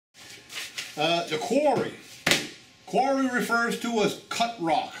The quarry. Quarry refers to as cut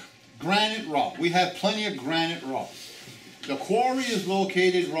rock, granite rock. We have plenty of granite rock. The quarry is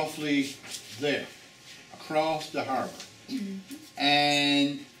located roughly there, across the harbor.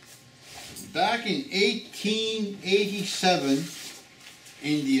 And back in 1887,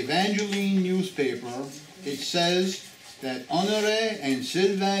 in the Evangeline newspaper, it says that Honoré and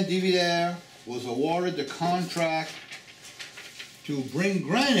Sylvain Dividaire was awarded the contract to bring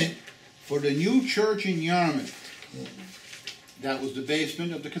granite for the new church in Yarmouth. That was the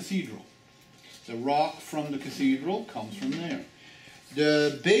basement of the cathedral. The rock from the cathedral comes from there.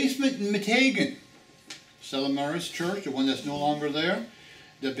 The basement in Metagan, Selamaris Church, the one that's no longer there,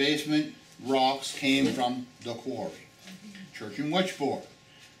 the basement rocks came from the quarry. Church in Wetchport,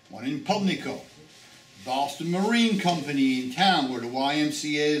 one in Pubnico, Boston Marine Company in town where the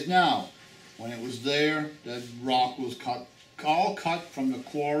YMCA is now. When it was there, the rock was cut, all cut from the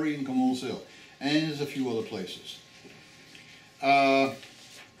quarry in Comeau. And there's a few other places.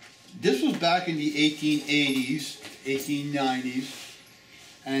 This was back in the 1880s, 1890s,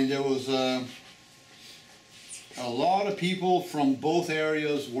 and there was a lot of people from both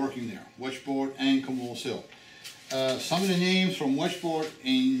areas working there, Wetchport and Comeau. Some of the names from Wetchport,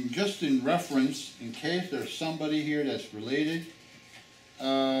 just in reference, in case there's somebody here that's related.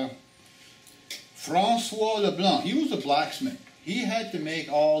 Francois Leblanc, he was a blacksmith. He had to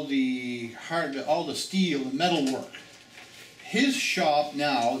make all the steel and metal work. His shop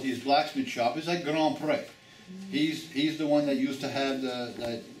now, his blacksmith shop, is at Grand Pré. He's the one that used to have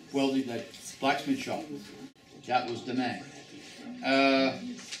that blacksmith shop. That was the man.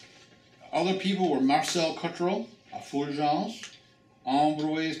 Other people were Marcel Cotreau à Fulgence,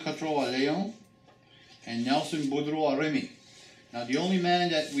 Ambroise Cotreau à Léon, and Nelson Boudreau à Rémy. Now the only man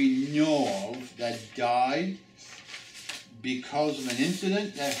that we know of that died because of an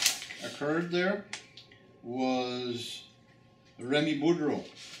incident that occurred there was Rémy Boudreau.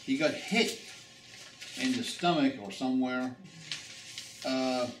 He got hit in the stomach or somewhere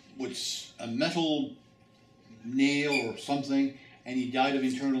with a metal nail or something, and he died of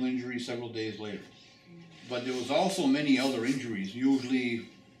internal injury several days later. But there was also many other injuries. Usually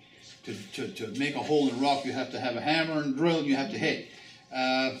to make a hole in rock, you have to have a hammer and drill, and you have to hit.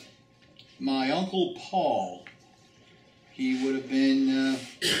 My uncle Paul, he would have been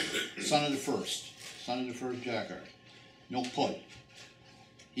son of the first Jacquard. No pud.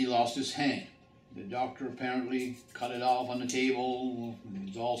 He lost his hand. The doctor apparently cut it off on the table. It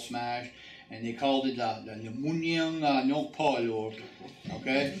was all smashed, and they called it the Munyang no pud,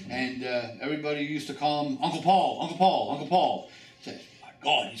 okay? And everybody used to call him Uncle Paul, Uncle Paul, Uncle Paul. He says, my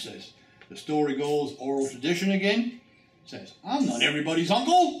God, he says, the story goes, oral tradition again. He says, I'm not everybody's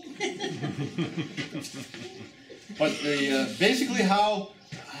uncle. But basically how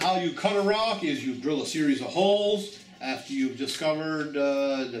you cut a rock is you drill a series of holes after you've discovered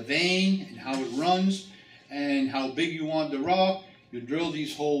the vein and how it runs and how big you want the rock. You drill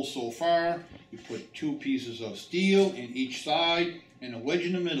these holes so far, you put 2 pieces of steel in each side and a wedge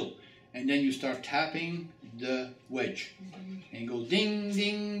in the middle, and then you start tapping the wedge, and it goes ding,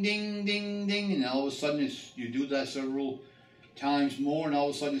 ding, ding, ding, ding, and all of a sudden you do that several times more, and all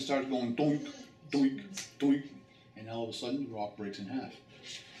of a sudden it starts going doink, doink, doink, and all of a sudden the rock breaks in half,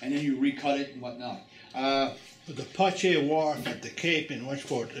 and then you recut it and whatnot. But the Pache Wharf at the Cape in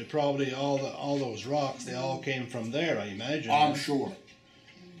Wetchport, probably all those rocks, they all came from there, I imagine. I'm sure.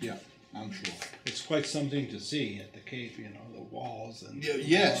 Yeah, I'm sure. It's quite something to see at the Cape, you know, the walls and...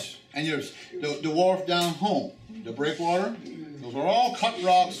 Yes, and there's the wharf down home, the breakwater. Those are all cut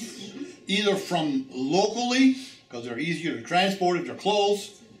rocks, either from locally, because they're easier to transport if they're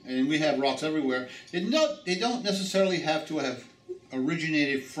close, and we have rocks everywhere. They don't necessarily have to have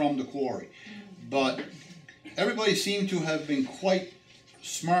originated from the quarry, but everybody seemed to have been quite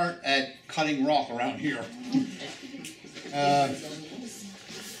smart at cutting rock around here.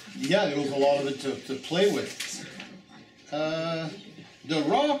 Yeah, there was a lot of it to play with. The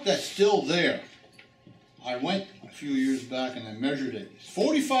rock that's still there, I went a few years back and I measured it. It's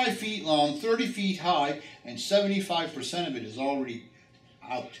 45 feet long, 30 feet high, and 75% of it is already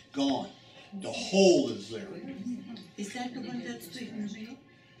out, gone. The hole is there. Is that the one that's big in the middle?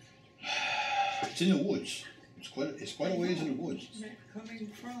 It's in the woods. It's quite a ways in the woods.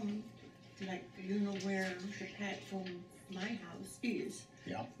 Coming from, like, you know where the path from my house is.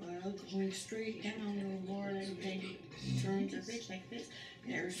 Yeah. Well, going straight down the more and then it turns a bit like this.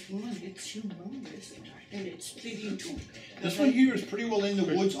 There's one, it's humongous, and it's split into. This one here is pretty well in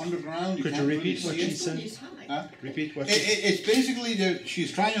the woods underground. Could you repeat what she said? Huh? Repeat what It's basically that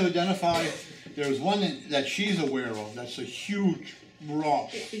she's trying to identify. There's one that she's aware of. That's a huge rock.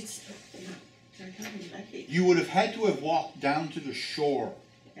 It's, they're coming lucky. You would have had to have walked down to the shore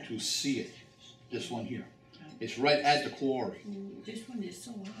to see it. This one here. It's right at the quarry. This one is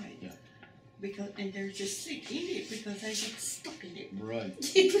so high. Yeah. Because, and they're just sick in it because I get stuck in it. Right.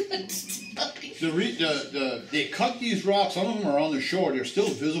 Stuck in it. They cut these rocks, some of them are on the shore, they're still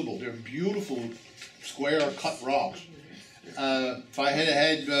visible. They're beautiful square cut rocks. If I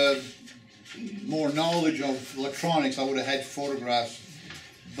had more knowledge of electronics, I would have had photographs.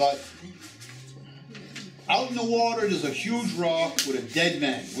 But out in the water, there's a huge rock with a dead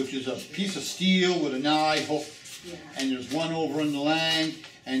man, which is a piece of steel with an eye hook. And there's one over on the land,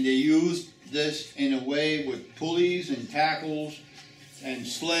 and they used this in a way with pulleys and tackles and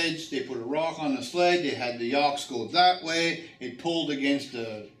sleds. They put a rock on the sled, they had the yokes go that way, it pulled against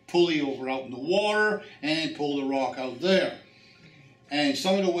the pulley over out in the water, and pulled the rock out there. And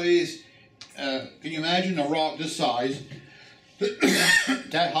some of the ways, can you imagine a rock this size,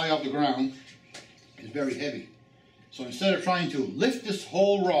 that high off the ground, is very heavy. So instead of trying to lift this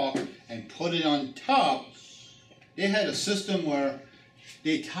whole rock and put it on top, they had a system where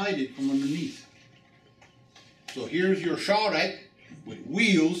they tied it from underneath. So here's your charrette with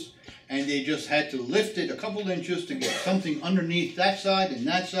wheels, and they just had to lift it a couple inches to get something underneath that side,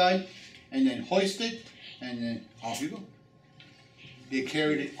 and then hoist it, and then off you go. They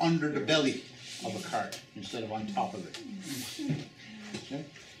carried it under the belly of a cart instead of on top of it. Okay.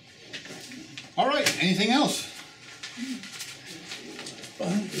 All right, anything else?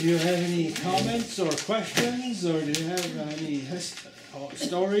 Do you have any comments or questions, or do you have any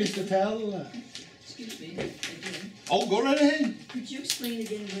stories to tell? Excuse me, again. Oh, go right ahead. Could you explain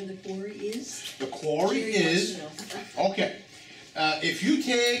again where the quarry is? The quarry Jerry is, wants to know. okay, if you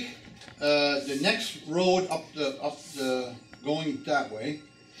take the next road up the going that way,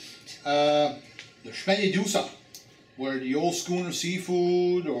 the Schmededusa, where the old schooner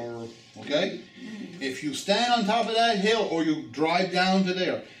seafood, or, okay? If you stand on top of that hill, or you drive down to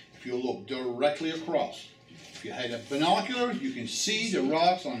there, if you look directly across, if you had a binocular, you can see the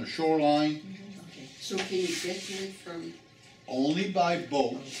rocks on the shoreline. Okay, so can you get there from? Only by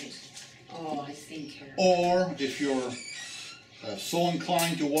boat, Okay. Oh, I think. or if you're so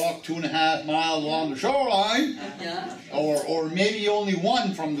inclined to walk 2.5 miles along the shoreline, Yeah, or maybe only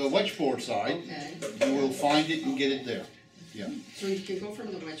one from the Wedgeport side, okay. you will find it and get it there. Yeah. So you can go from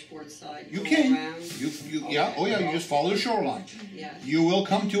the Wedgeport side, You go can. around? Yeah, oh yeah, you just follow the shoreline. Yeah, You will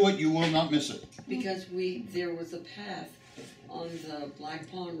come to it, you will not miss it. because there was a path on the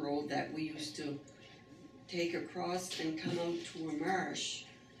Black Pond Road that we used to take across and come out to a marsh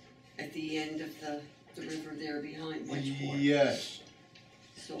at the end of the river there behind Wedgeport. Yes.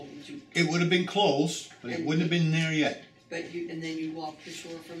 So would you, It would have been close, but it wouldn't have been there yet. and then you walk the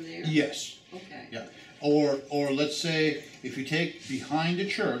shore from there? Yes. Okay. Yeah. Or let's say, if you take behind the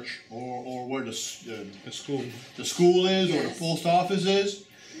church, or where the school. school is, or the Yes. post office is,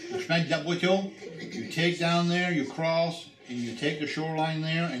 you take down there, you cross, and you take the shoreline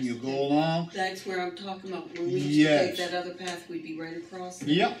there, and you go along. That's where I'm talking about, when we used to Yes. take that other path, we'd be right across.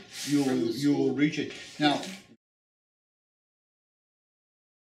 Yeah, you From the will school. reach it. Now,